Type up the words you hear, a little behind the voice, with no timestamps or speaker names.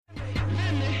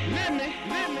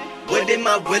What am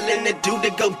I willing to do to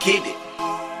go get it?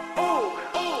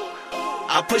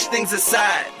 I push things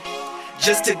aside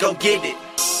just to go get it.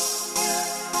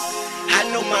 I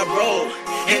know my role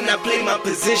and I play my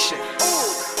position.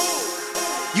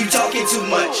 You talking too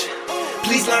much.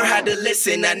 Please learn how to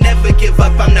listen. I never give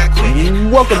up. I'm not quitting.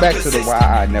 Welcome back to the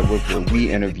YI Network, where we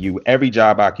interview every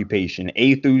job occupation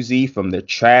A through Z, from the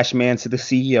trash man to the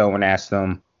CEO, and ask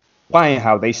them why and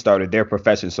how they started their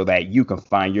profession so that you can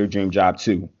find your dream job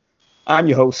too. I'm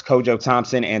your host, Kojo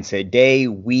Thompson, and today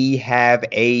we have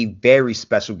a very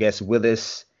special guest with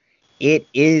us. It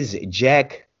is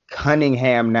Jack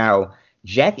Cunningham. Now,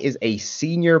 Jack is a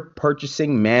senior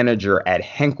purchasing manager at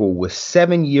Henkel with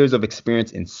 7 years of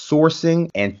experience in sourcing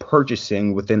and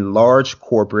purchasing within large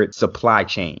corporate supply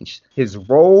chains. His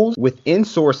roles within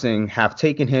sourcing have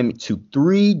taken him to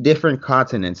 3 different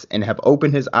continents and have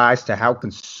opened his eyes to how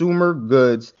consumer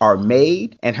goods are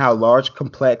made and how large,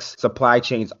 complex supply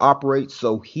chains operate.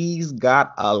 So he's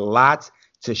got a lot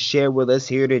to share with us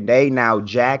here today. Now,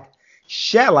 Jack,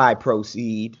 shall I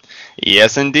proceed?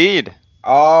 Yes, indeed.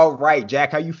 All right,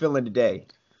 Jack, how you feeling today?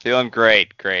 Feeling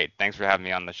great. Thanks for having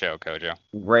me on the show, Kojo.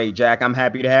 Great, Jack. I'm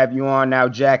happy to have you on. Now,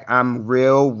 Jack, I'm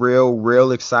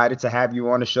real excited to have you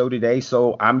on the show today.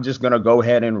 So I'm just going to go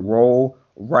ahead and roll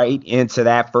right into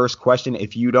that first question.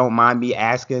 If you don't mind me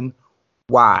asking,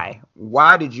 why?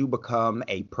 Why did you become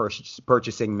a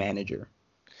purchasing manager?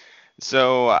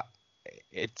 So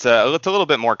it's a little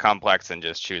bit more complex than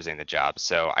just choosing the job.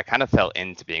 So I kind of fell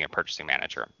into being a purchasing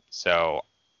manager. So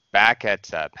back at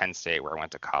Penn State, where I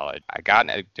went to college, I got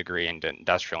a degree in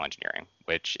industrial engineering,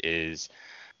 which is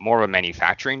more of a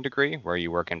manufacturing degree where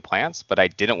you work in plants, but I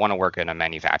didn't want to work in a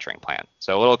manufacturing plant.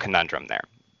 So a little conundrum there.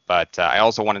 But I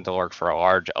also wanted to work for a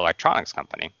large electronics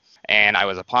company. And I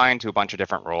was applying to a bunch of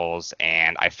different roles,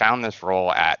 and I found this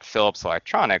role at Philips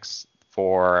Electronics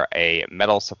for a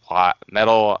metal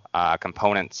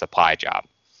component supply job.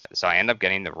 So I ended up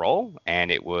getting the role, and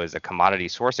it was a commodity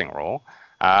sourcing role.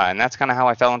 And that's kind of how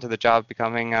I fell into the job,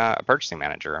 becoming a purchasing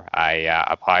manager. I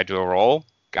applied to a role,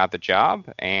 got the job,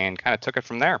 and kind of took it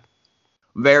from there.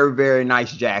 Very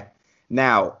nice, Jack.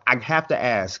 Now, I have to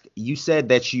ask, you said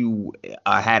that you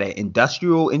had an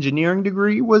industrial engineering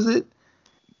degree, was it?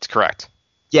 It's correct.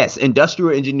 Yes,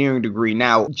 industrial engineering degree.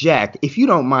 Now, Jack, if you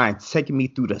don't mind taking me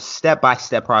through the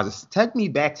step-by-step process, take me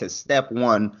back to step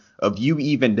one of you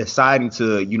even deciding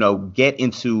to, get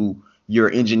into your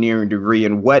engineering degree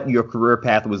and what your career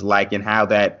path was like and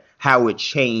how it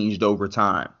changed over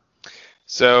time.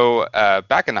 So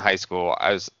back in the high school,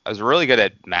 I was really good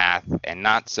at math and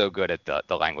not so good at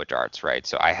the language arts, right?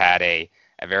 So I had a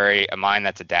mind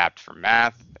that's adapted for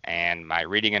math, and my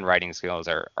reading and writing skills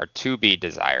are to be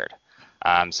desired.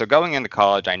 So going into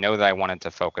college, I know that I wanted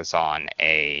to focus on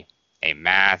a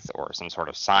math or some sort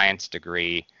of science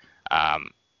degree.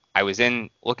 I was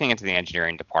looking into the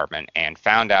engineering department and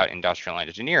found out industrial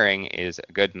engineering is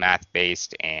a good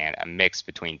math-based and a mix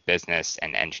between business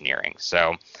and engineering.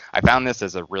 So I found this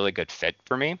as a really good fit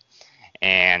for me.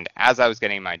 And as I was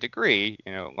getting my degree,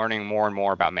 learning more and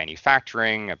more about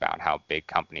manufacturing, about how big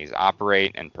companies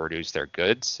operate and produce their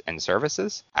goods and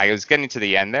services, I was getting to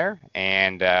the end there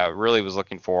and really was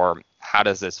looking for how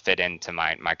does this fit into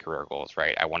my career goals,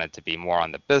 right? I wanted to be more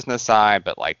on the business side,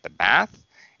 but like the math.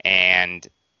 And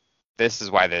this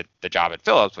is why the job at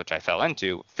Philips, which I fell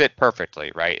into, fit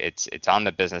perfectly, right? It's on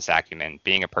the business acumen.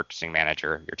 Being a purchasing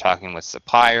manager, you're talking with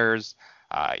suppliers,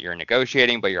 you're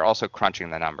negotiating, but you're also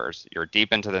crunching the numbers. You're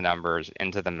deep into the numbers,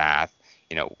 into the math.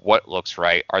 What looks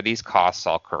right? Are these costs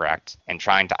all correct? And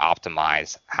trying to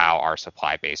optimize how our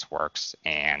supply base works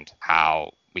and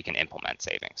how we can implement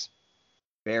savings.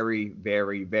 Very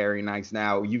nice.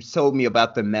 Now, you told me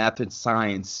about the math and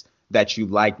science that you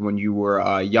liked when you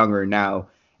were younger. Now,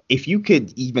 if you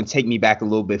could even take me back a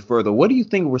little bit further, what do you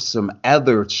think were some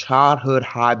other childhood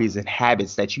hobbies and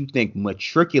habits that you think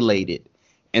matriculated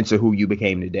into who you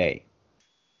became today?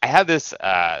 I have this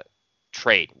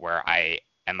trait where I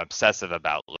am obsessive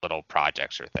about little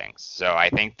projects or things. So I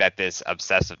think that this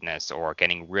obsessiveness or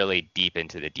getting really deep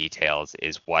into the details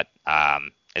is what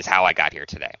is how I got here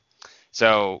today.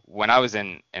 So when I was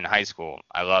in high school,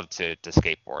 I loved to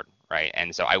skateboard, right?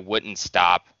 And so I wouldn't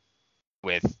stop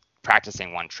with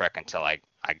practicing one trick until I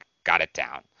got it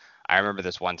down. I remember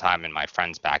this one time in my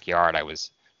friend's backyard, I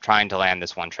was trying to land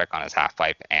this one trick on his half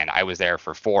pipe, and I was there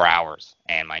for 4 hours,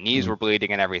 and my knees were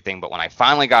bleeding and everything. But when I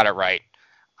finally got it right,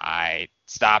 I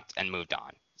stopped and moved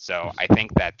on. So I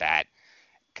think that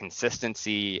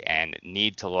consistency and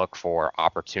need to look for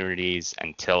opportunities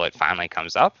until it finally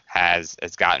comes up has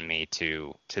gotten me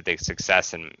to the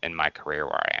success in my career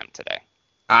where I am today.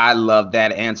 I love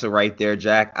that answer right there,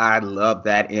 Jack. I love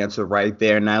that answer right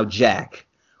there. Now, Jack,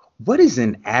 what is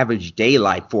an average day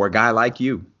like for a guy like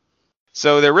you?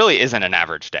 So there really isn't an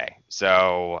average day.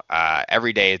 So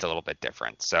every day is a little bit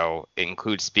different. So it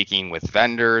includes speaking with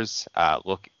vendors.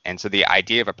 And so the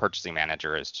idea of a purchasing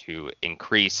manager is to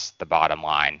increase the bottom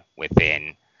line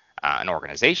within an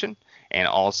organization, and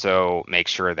also make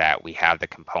sure that we have the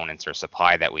components or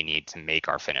supply that we need to make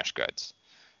our finished goods.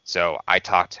 So I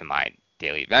talk to my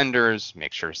daily vendors,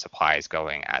 make sure supply is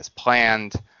going as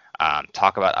planned,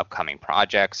 talk about upcoming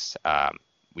projects.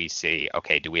 We see,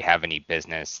 okay, do we have any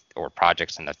business or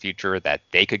projects in the future that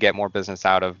they could get more business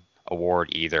out of, award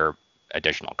either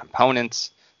additional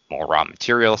components, more raw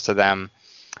materials to them,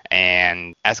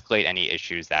 and escalate any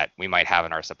issues that we might have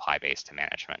in our supply base to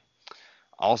management.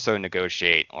 Also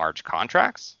negotiate large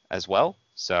contracts as well.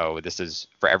 So this is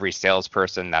for every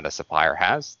salesperson that a supplier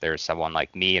has. There's someone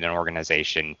like me in an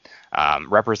organization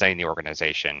representing the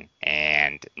organization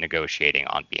and negotiating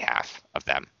on behalf of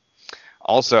them.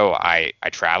 Also, I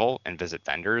travel and visit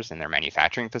vendors in their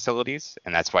manufacturing facilities,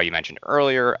 and that's why you mentioned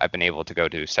earlier, I've been able to go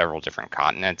to several different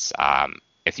continents.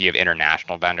 If you have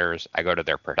international vendors, I go to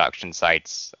their production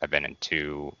sites. I've been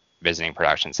into visiting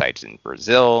production sites in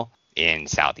Brazil, in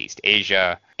Southeast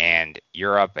Asia, and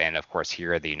Europe, and of course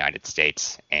here in the United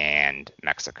States and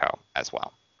Mexico as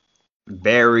well.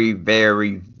 Very,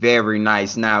 very, very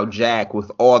nice. Now, Jack,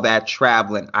 with all that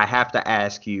traveling, I have to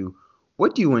ask you,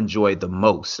 what do you enjoy the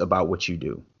most about what you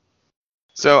do?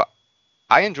 So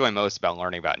I enjoy most about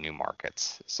learning about new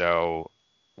markets. So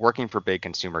working for big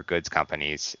consumer goods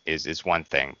companies is one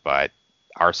thing, but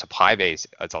our supply base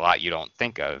is a lot you don't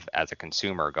think of as a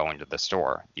consumer going to the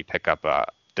store. You pick up a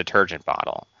detergent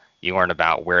bottle. You learn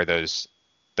about where those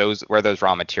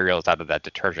raw materials out of that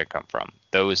detergent come from.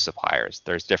 Those suppliers.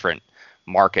 There's different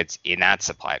markets in that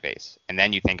supply base. And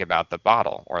then you think about the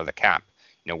bottle or the cap.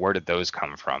 Where did those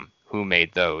come from? Who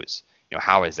made those?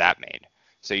 How is that made?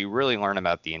 So you really learn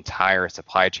about the entire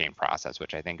supply chain process,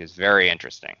 which I think is very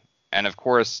interesting. And of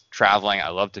course, traveling, I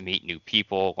love to meet new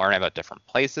people, learn about different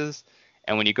places.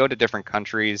 And when you go to different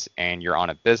countries and you're on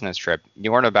a business trip,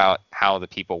 you learn about how the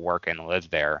people work and live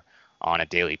there on a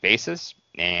daily basis.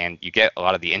 And you get a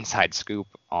lot of the inside scoop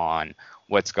on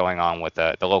what's going on with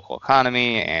the local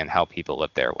economy and how people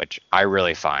live there, which I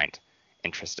really find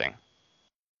interesting.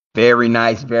 Very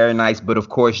nice, very nice. But of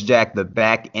course, Jack, the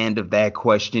back end of that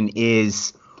question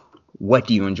is, what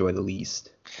do you enjoy the least?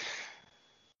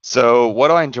 So what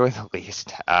do I enjoy the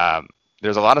least?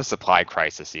 There's a lot of supply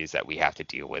crises that we have to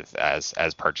deal with as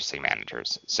purchasing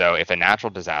managers. So if a natural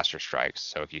disaster strikes,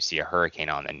 so if you see a hurricane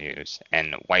on the news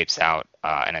and wipes out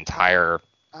an entire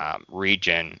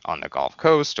region on the Gulf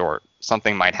Coast, or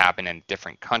something might happen in a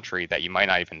different country that you might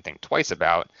not even think twice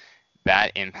about,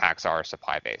 that impacts our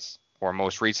supply base. Or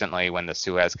most recently, when the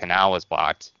Suez Canal was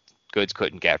blocked, goods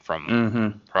couldn't get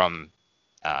from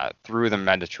through the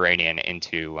Mediterranean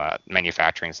into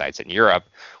manufacturing sites in Europe,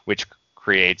 which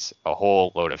creates a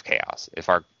whole load of chaos. If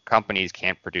our companies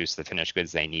can't produce the finished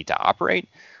goods they need to operate,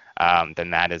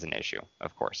 then that is an issue,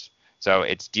 of course. So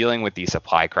it's dealing with these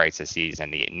supply crises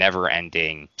and the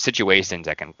never-ending situations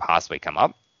that can possibly come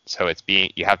up. So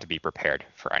you have to be prepared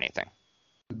for anything.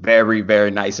 Very,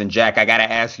 very nice. And Jack, I got to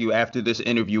ask you, after this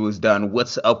interview is done,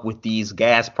 what's up with these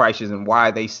gas prices and why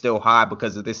are they still high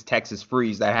because of this Texas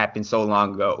freeze that happened so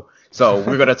long ago? So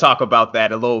we're going to talk about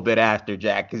that a little bit after,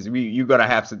 Jack, because you're going to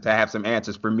have some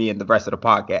answers for me and the rest of the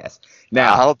podcast.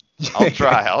 Now, I'll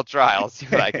try. I'll see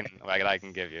what I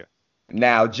can give you.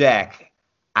 Now, Jack,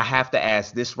 I have to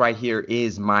ask, this right here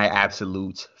is my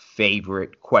absolute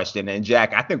favorite question. And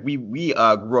Jack, I think we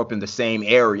grew up in the same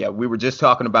area. We were just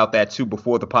talking about that too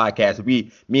before the podcast.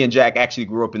 Me and Jack actually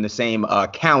grew up in the same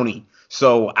county.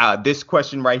 So this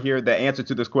question right here, the answer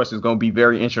to this question is going to be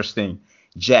very interesting.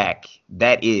 Jack,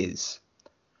 that is,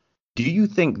 do you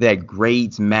think that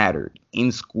grades mattered in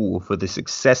school for the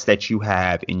success that you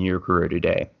have in your career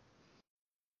today?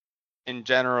 In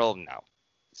general, no.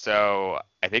 So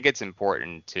I think it's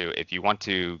important if you want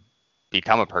to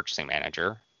become a purchasing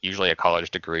manager, usually a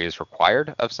college degree is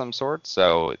required of some sort.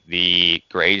 So the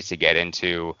grades to get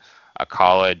into a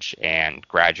college and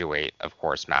graduate, of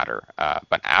course, matter.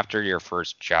 But after your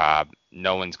first job,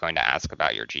 no one's going to ask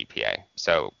about your GPA.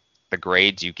 So the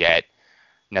grades you get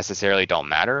necessarily don't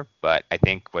matter. But I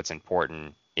think what's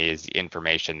important is the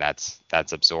information that's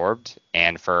absorbed.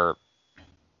 And for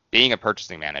being a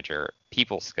purchasing manager,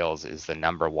 people skills is the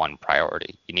number one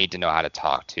priority. You need to know how to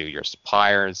talk to your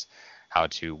suppliers, how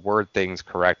to word things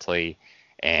correctly,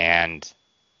 and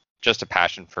just a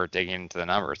passion for digging into the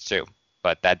numbers too.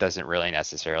 But that doesn't really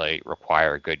necessarily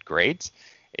require good grades.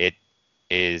 It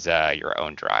is your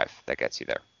own drive that gets you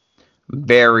there.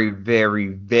 Very, very,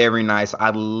 very nice.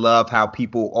 I love how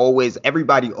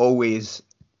everybody always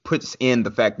puts in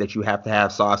the fact that you have to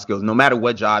have soft skills, no matter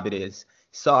what job it is.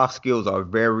 Soft skills are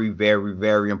very, very,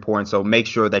 very important. So make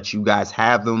sure that you guys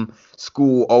have them.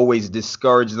 School always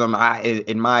discourages them.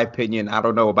 In my opinion, I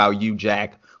don't know about you,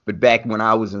 Jack, but back when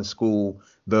I was in school,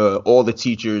 all the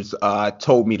teachers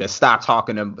told me to stop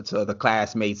talking to the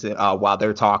classmates while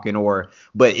they're talking.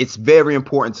 But it's very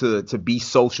important to be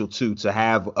social too, to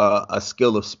have a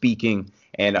skill of speaking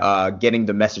and getting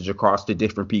the message across to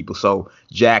different people. So,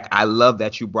 Jack, I love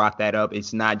that you brought that up.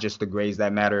 It's not just the grades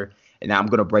that matter. And I'm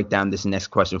going to break down this next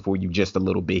question for you just a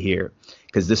little bit here,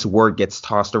 because this word gets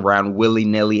tossed around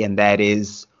willy-nilly, and that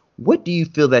is, what do you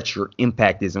feel that your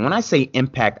impact is? And when I say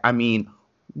impact, I mean,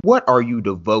 what are you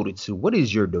devoted to? What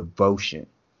is your devotion?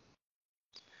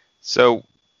 So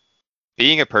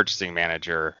being a purchasing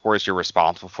manager, of course, you're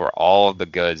responsible for all of the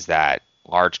goods that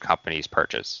large companies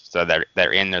purchase, so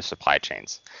they're in their supply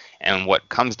chains. And what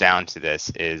comes down to this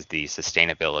is the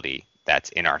sustainability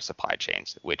that's in our supply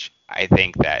chains, which I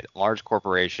think that large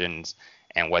corporations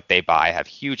and what they buy have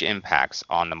huge impacts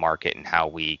on the market and how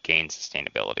we gain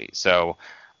sustainability. So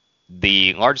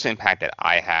the largest impact that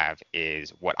I have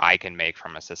is what I can make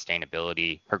from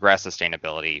progress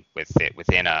sustainability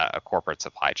within a corporate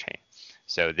supply chain.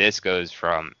 So this goes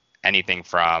from anything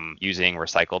from using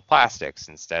recycled plastics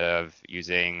instead of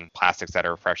using plastics that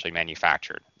are freshly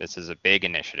manufactured. This is a big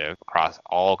initiative across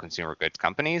all consumer goods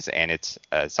companies, and it's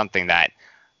something that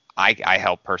I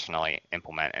help personally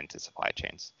implement into supply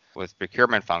chains. With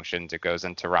procurement functions, it goes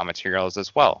into raw materials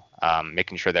as well,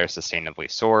 making sure they're sustainably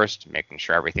sourced, making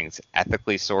sure everything's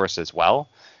ethically sourced as well.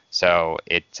 So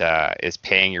it is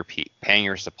paying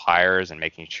your suppliers and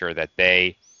making sure that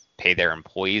they pay their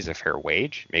employees a fair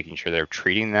wage, making sure they're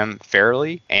treating them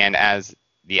fairly. And as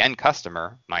the end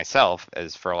customer, myself,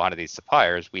 as for a lot of these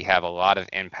suppliers, we have a lot of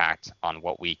impact on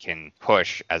what we can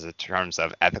push as in terms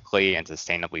of ethically and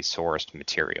sustainably sourced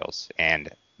materials. And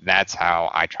that's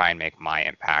how I try and make my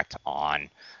impact on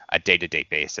a day-to-day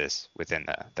basis within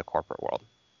the corporate world.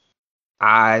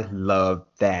 I love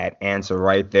that answer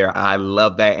right there. I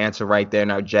love that answer right there.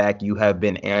 Now, Jack, you have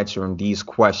been answering these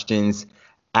questions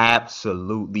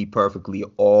absolutely perfectly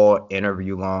all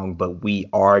interview long, but we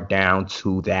are down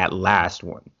to that last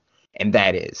one. And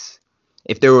that is,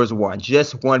 if there was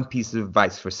just one piece of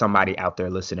advice for somebody out there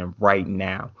listening right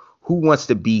now who wants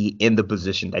to be in the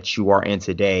position that you are in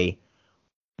today,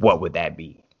 what would that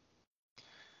be?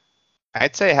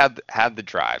 I'd say have the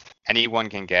drive. Anyone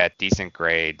can get decent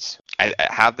grades. I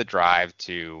have the drive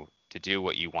to do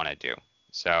what you want to do.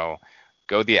 So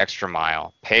go the extra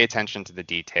mile, pay attention to the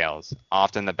details.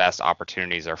 Often the best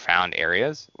opportunities are found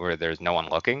areas where there's no one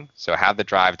looking. So have the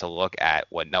drive to look at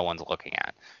what no one's looking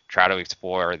at. Try to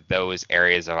explore those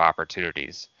areas of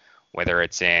opportunities, whether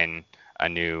it's in a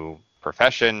new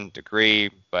profession,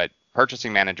 degree, but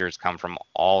purchasing managers come from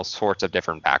all sorts of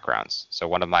different backgrounds. So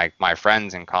one of my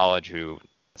friends in college who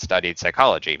studied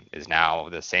psychology is now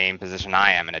the same position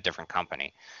I am in a different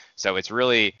company. So it's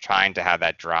really trying to have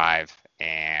that drive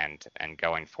and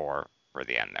going for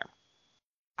the end there.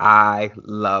 I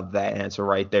love that answer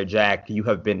right there, Jack. You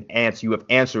have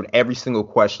answered every single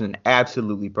question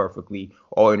absolutely perfectly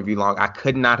all interview long. I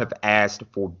could not have asked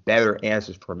for better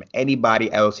answers from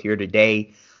anybody else here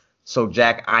today. So,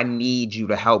 Jack, I need you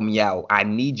to help me out. I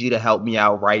need you to help me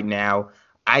out right now.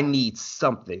 I need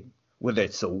something, whether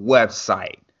it's a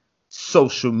website,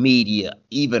 social media,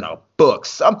 even a book,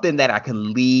 something that I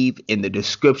can leave in the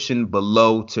description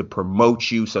below to promote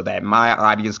you so that my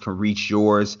audience can reach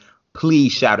yours.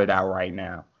 Please shout it out right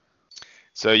now.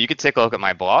 So you could take a look at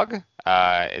my blog.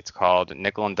 It's called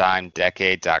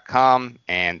nickelanddimedecade.com,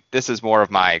 and this is more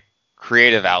of my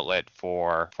creative outlet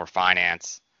for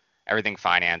finance, everything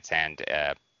finance and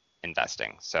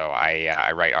investing. So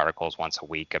I write articles once a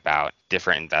week about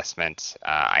different investment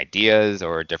ideas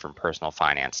or different personal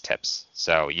finance tips.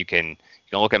 So you can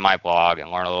look at my blog and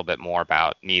learn a little bit more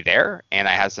about me there. And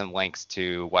I have some links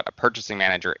to what a purchasing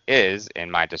manager is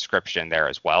in my description there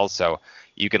as well. So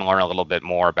you can learn a little bit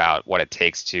more about what it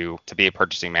takes to be a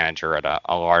purchasing manager at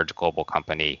a large global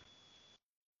company.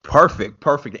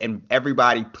 Perfect. And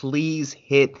everybody, please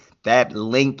hit that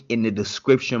link in the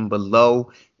description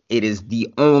below. It is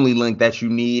the only link that you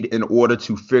need in order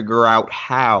to figure out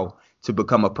how to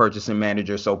become a purchasing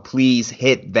manager. So please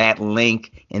hit that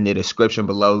link in the description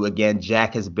below. Again,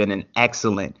 Jack has been an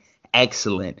excellent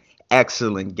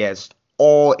guest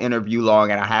all interview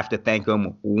long, and I have to thank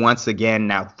him once again.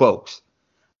 Now, folks,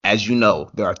 as you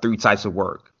know, there are 3 types of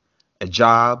work: a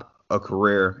job, a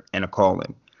career, and a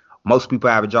calling. Most people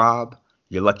have a job.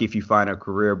 You're lucky if you find a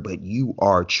career, but you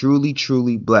are truly,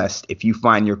 truly blessed if you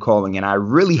find your calling. And I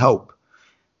really hope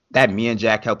that me and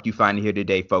Jack helped you find it here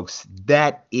today, folks.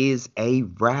 That is a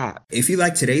wrap. If you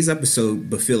like today's episode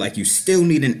but feel like you still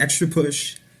need an extra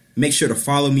push, make sure to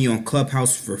follow me on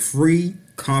Clubhouse for free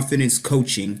confidence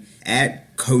coaching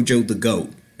at Kojo the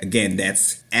GOAT. Again,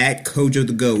 that's at Kojo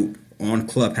the GOAT on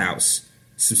Clubhouse.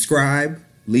 Subscribe,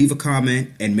 leave a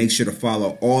comment, and make sure to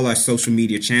follow all our social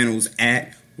media channels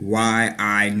at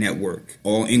YI Network.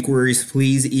 All inquiries,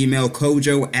 please email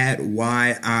kojo at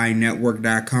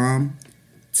yinetwork.com.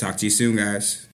 Talk to you soon, guys.